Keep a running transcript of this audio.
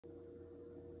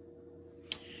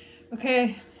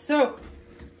Okay, so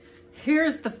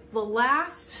here's the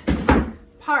last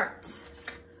part.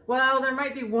 Well, there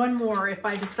might be one more if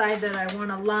I decide that I want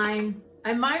to line.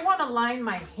 I might want to line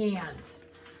my hand.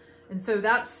 And so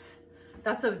that's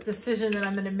a decision that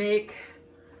I'm going to make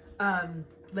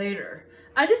later.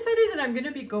 I decided that I'm going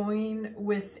to be going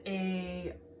with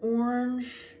a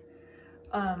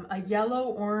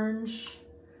yellow-orange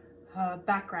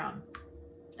background.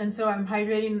 And so I'm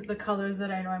hydrating the colors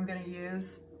that I know I'm going to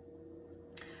use.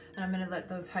 And I'm going to let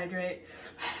those hydrate.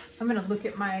 I'm going to look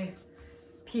at my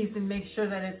piece and make sure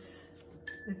that it's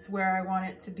where I want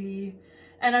it to be.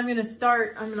 And I'm going to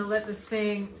let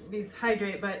these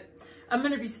hydrate, but I'm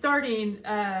going to be starting,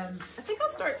 I think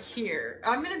I'll start here.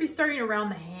 I'm going to be starting around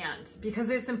the hand because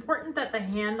it's important that the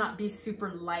hand not be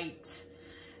super light,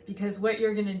 because what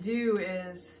you're going to do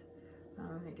is, I'm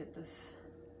going to get this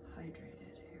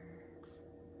hydrated here.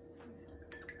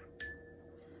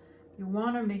 You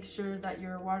want to make sure that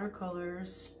your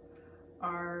watercolors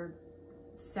are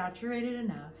saturated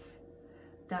enough,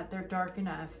 that they're dark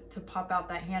enough to pop out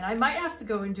that hand. I might have to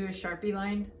go and do a Sharpie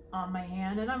line on my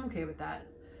hand, and I'm okay with that.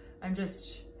 I'm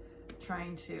just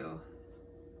trying to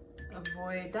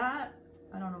avoid that.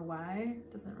 I don't know why,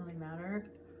 it doesn't really matter.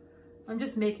 I'm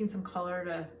just making some color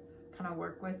to kind of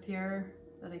work with here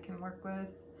that I can work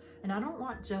with. And I don't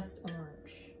want just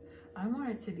orange. I want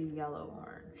it to be yellow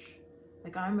orange.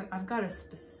 Like I've got a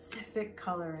specific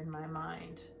color in my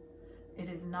mind. It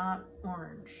is not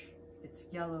orange, it's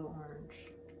yellow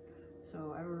orange.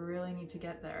 So I really need to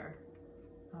get there.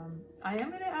 I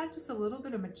am gonna add just a little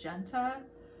bit of magenta,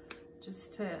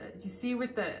 just to, you see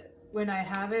when I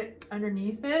have it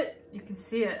underneath it, you can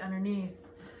see it underneath.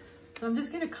 So I'm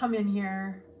just gonna come in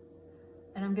here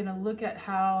and I'm gonna look at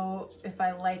if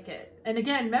I like it. And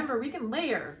again, remember, we can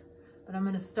layer, but I'm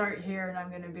gonna start here and I'm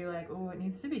gonna be like, oh, it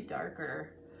needs to be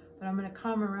darker. But I'm gonna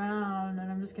come around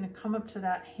and I'm just gonna come up to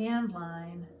that hand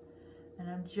line and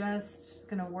I'm just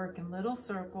gonna work in little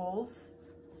circles.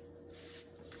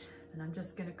 And I'm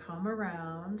just gonna come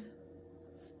around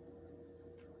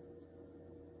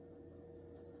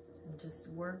and just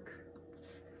work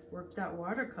that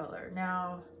watercolor.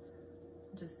 Now,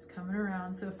 just coming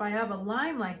around. So if I have a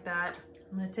line like that,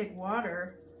 I'm gonna take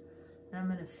water and I'm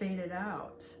gonna fade it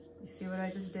out. You see what I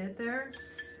just did there?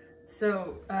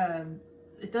 So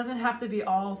it doesn't have to be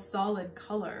all solid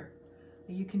color.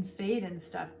 You can fade and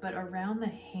stuff, but around the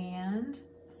hand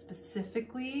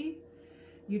specifically,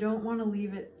 you don't want to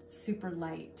leave it super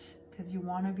light because you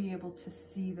want to be able to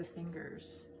see the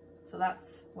fingers. So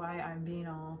that's why I'm being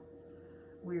all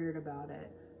weird about it.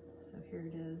 So here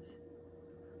it is.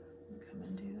 Come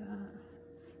and do that.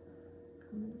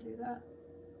 Come and do that.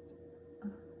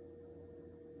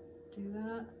 Do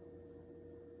that.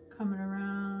 Coming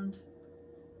around.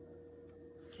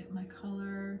 Get my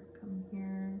color. Come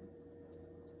here.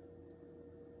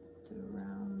 Do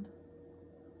around.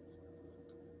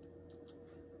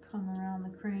 Come around the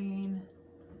crane.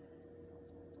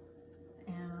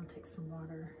 And I'll take some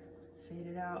water. Fade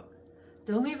it out.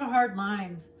 Don't leave a hard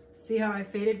line. See how I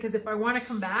faded? Because if I want to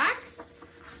come back,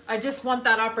 I just want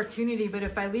that opportunity. But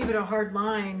if I leave it a hard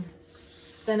line,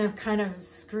 then I've kind of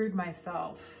screwed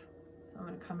myself. So I'm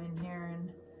going to come in here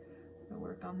and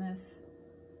work on this.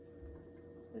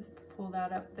 Just pull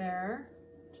that up there,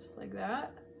 just like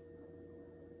that.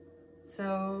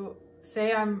 So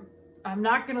say I'm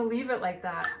not going to leave it like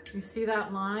that. You see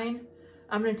that line?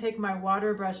 I'm going to take my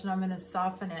water brush and I'm going to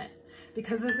soften it.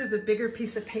 Because this is a bigger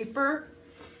piece of paper,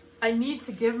 I need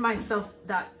to give myself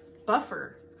that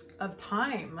buffer of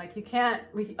time. Like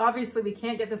obviously we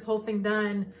can't get this whole thing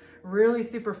done really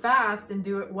super fast and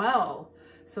do it well.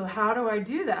 So how do I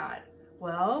do that?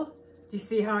 Well, do you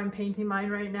see how I'm painting mine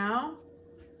right now?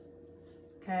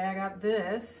 Okay, I got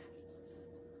this.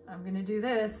 I'm gonna do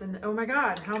this, and oh my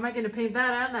God, how am I gonna paint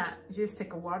that and that? You just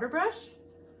take a water brush,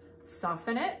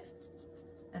 soften it,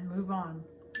 and move on.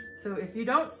 So if you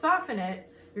don't soften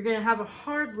it, you're gonna have a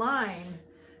hard line,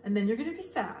 and then you're gonna be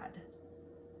sad.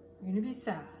 You're gonna be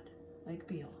sad, like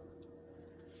Beale.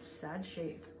 Sad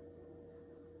shape,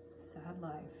 sad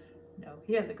life. No,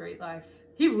 he has a great life.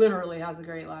 He literally has a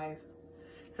great life.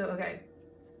 So, okay,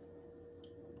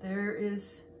 there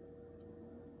is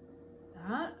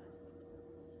that.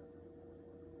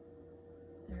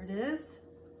 There it is.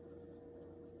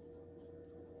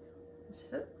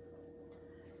 That's it.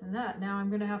 And that, now I'm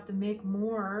gonna have to make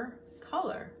more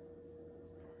color.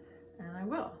 And I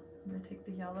will. I'm gonna take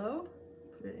the yellow,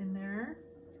 put it in there.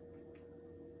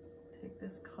 Take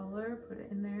this color, put it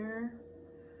in there.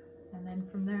 And then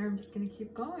from there, I'm just gonna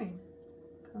keep going.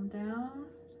 Come down,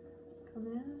 come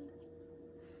in,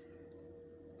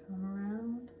 come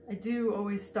around. I do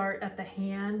always start at the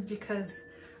hand because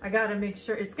I gotta make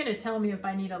sure, it's gonna tell me if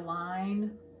I need a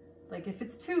line. Like if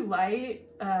it's too light,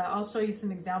 I'll show you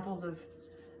some examples of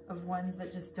ones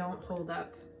that just don't hold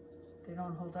up. They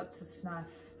don't hold up to snuff.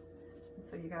 And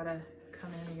so you gotta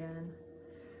come in again.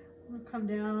 I'm gonna come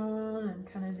down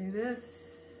and kind of do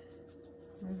this.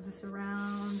 Move this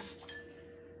around.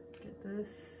 Get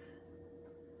this.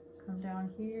 Come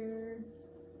down here,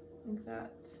 like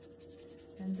that.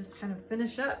 And just kind of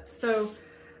finish up. So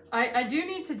I do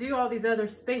need to do all these other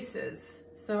spaces.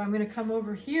 So I'm gonna come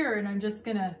over here and I'm just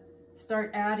gonna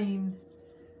start adding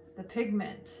the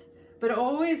pigment. But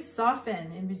always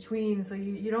soften in between, so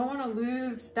you don't wanna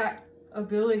lose that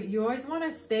ability. You always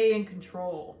wanna stay in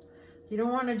control. You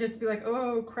don't wanna just be like,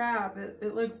 oh crap,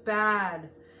 it looks bad.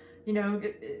 You know,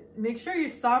 make sure you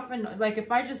soften. Like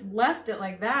if I just left it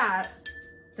like that,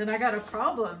 then I got a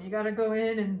problem. You gotta go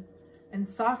in and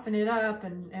soften it up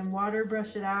and water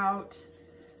brush it out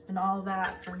and all that.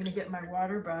 So I'm gonna get my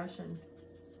water brush and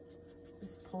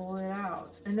just pull it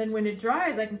out. And then when it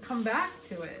dries, I can come back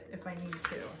to it if I need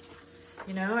to.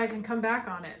 You know, I can come back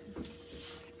on it.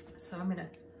 So I'm gonna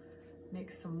make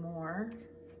some more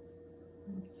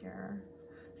in here.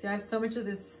 See, I have so much of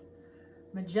this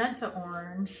magenta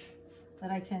orange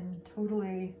that I can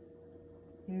totally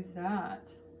use that.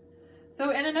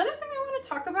 So, and another thing I want to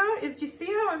talk about is, do you see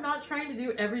how I'm not trying to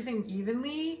do everything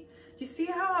evenly? Do you see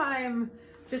how I'm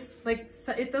just like,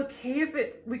 it's okay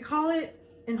if we call it,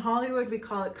 in Hollywood, we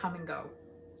call it come and go.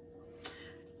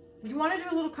 You want to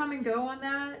do a little come and go on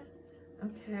that?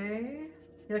 Okay.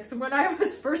 Like, so when I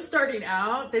was first starting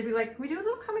out, they'd be like, can we do a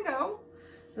little come and go?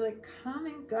 They're like, come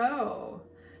and go.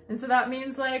 And so that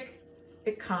means like,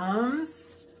 it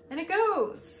comes and it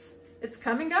goes. It's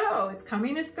come and go. It's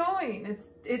coming, it's going.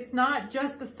 It's not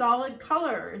just a solid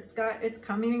color. It's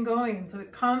coming and going. So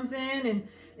it comes in and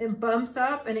it bumps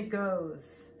up and it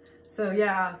goes. So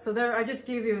yeah, so there, I just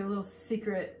gave you a little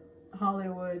secret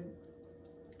Hollywood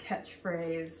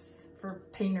catchphrase for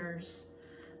painters.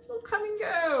 Little come and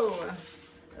go.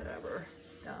 Whatever,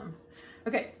 it's dumb.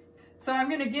 Okay, so I'm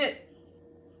gonna get,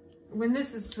 when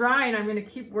this is drying, I'm gonna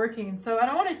keep working. So I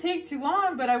don't wanna take too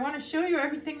long, but I wanna show you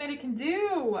everything that it can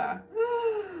do.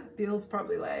 Bill's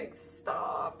probably like,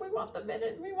 stop, we want the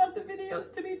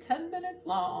videos to be 10 minutes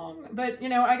long. But you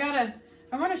know,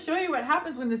 I wanna show you what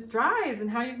happens when this dries and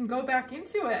how you can go back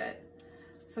into it.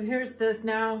 So here's this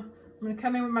now. I'm gonna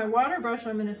come in with my water brush.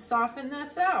 I'm gonna soften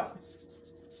this out.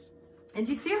 And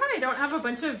do you see how I don't have a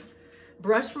bunch of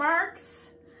brush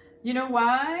marks? You know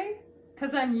why?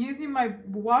 Because I'm using my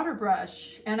water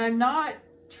brush and I'm not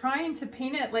trying to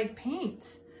paint it like paint,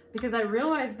 because I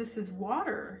realize this is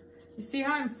water. You see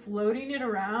how I'm floating it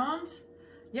around?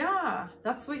 Yeah,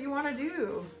 that's what you want to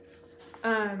do.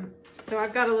 So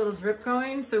I've got a little drip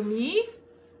going. So me,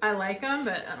 I like them,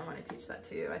 but I don't want to teach that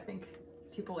to you. I think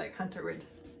people like Hunter would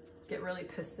get really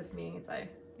pissed at me if I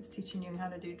was teaching you how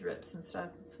to do drips and stuff.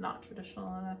 It's not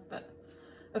traditional enough, but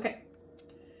okay.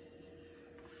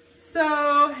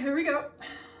 So here we go.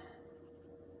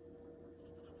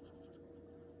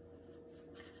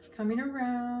 Coming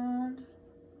around,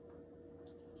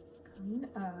 coming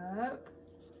up.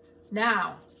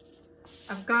 Now,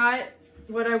 I've got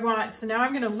what I want. So now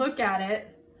I'm gonna look at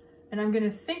it and I'm gonna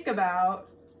think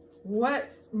about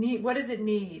what does it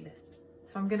need?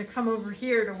 So I'm gonna come over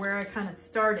here to where I kind of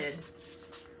started.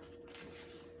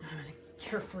 I'm gonna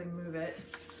carefully move it.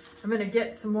 I'm gonna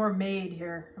get some more made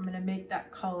here. I'm gonna make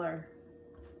that color.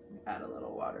 Add a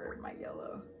little water in my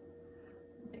yellow.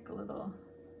 Make a little,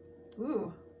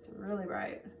 ooh, it's really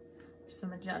bright. Some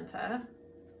magenta.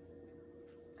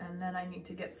 And then I need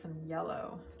to get some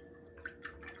yellow.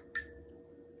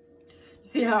 You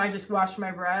see how I just washed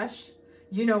my brush?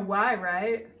 You know why,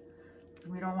 right?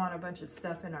 We don't want a bunch of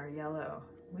stuff in our yellow.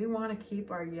 We want to keep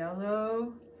our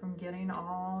yellow from getting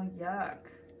all yuck.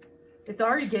 It's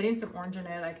already getting some orange in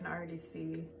it. I can already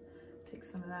see. Take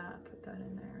some of that, put that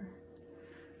in there.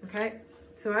 Okay,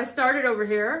 so I started over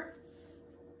here.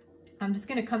 I'm just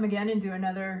gonna come again and do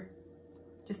another,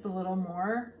 just a little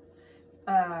more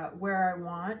where I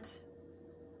want.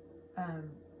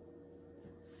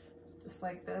 Just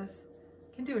like this.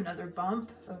 I can do another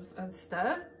bump of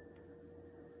stuff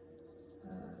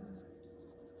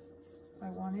if I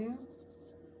want to.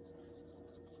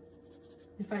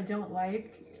 If I don't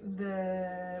like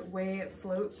the way it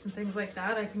floats and things like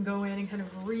that, I can go in and kind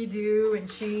of redo and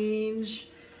change.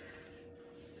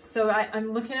 So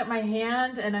I'm looking at my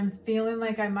hand and I'm feeling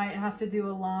like I might have to do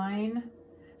a line.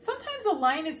 Sometimes a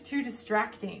line is too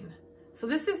distracting. So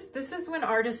this is when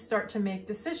artists start to make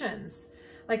decisions.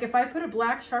 Like if I put a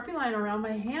black Sharpie line around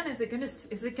my hand, is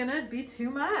it gonna be too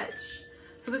much?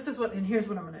 So this is what, and here's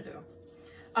what I'm gonna do.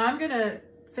 I'm gonna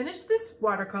finish this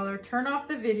watercolor, turn off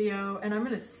the video, and I'm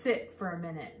gonna sit for a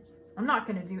minute. I'm not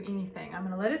gonna do anything. I'm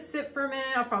gonna let it sit for a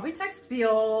minute. I'll probably text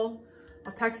Beal.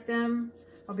 I'll text him.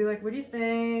 I'll be like, what do you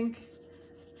think?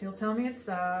 He'll tell me it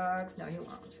sucks. No, he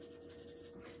won't.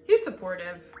 He's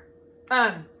supportive.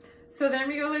 So then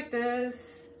we go like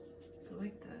this,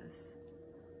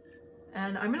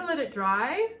 and I'm gonna let it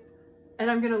dry, and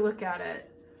I'm gonna look at it.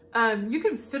 You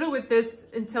can fiddle with this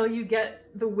until you get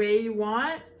the way you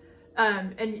want.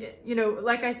 And you know,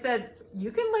 like I said,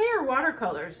 you can layer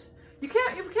watercolors. You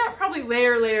can't probably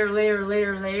layer,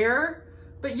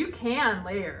 but you can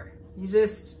layer.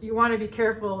 You want to be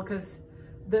careful because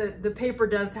the paper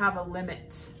does have a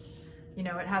limit. You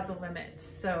know, it has a limit.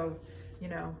 So, you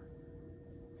know,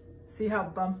 see how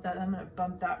bumped that, I'm gonna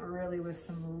bump that really with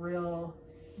some real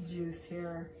juice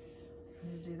here. I'm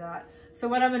gonna do that. So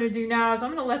what I'm gonna do now is I'm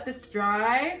gonna let this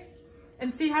dry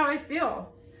and see how I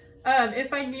feel.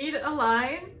 If I need a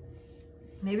line,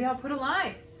 maybe I'll put a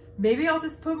line. Maybe I'll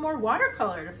just put more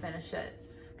watercolor to finish it.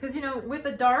 Because, you know, with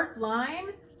a dark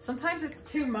line, sometimes it's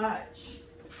too much.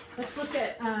 Let's look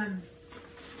at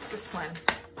this one.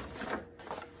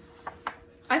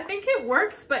 I think it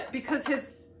works, but because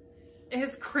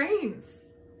his cranes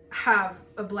have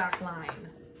a black line.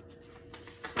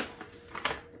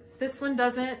 This one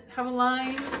doesn't have a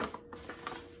line.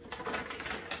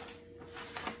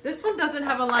 This one doesn't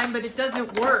have a line, but it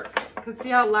doesn't work because see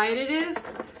how light it is?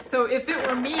 So if it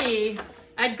were me,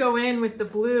 I'd go in with the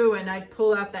blue and I'd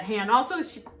pull out the hand. Also,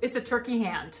 it's a turkey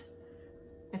hand.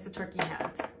 It's a turkey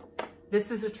hand.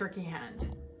 This is a turkey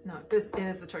hand. No, this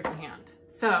is a turkey hand.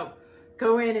 So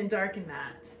go in and darken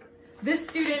that. This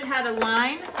student had a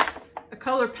line, a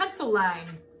color pencil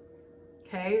line.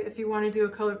 Okay, if you want to do a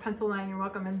colored pencil line, you're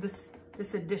welcome. And this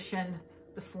edition,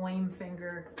 the flame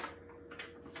finger.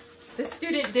 This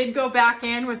student did go back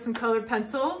in with some colored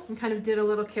pencil and kind of did a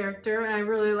little character. And I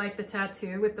really like the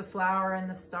tattoo with the flower and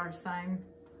the star sign.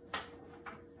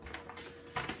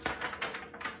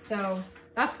 So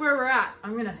that's where we're at.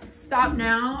 I'm gonna stop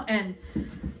now and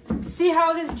see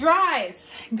how this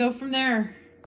dries and go from there.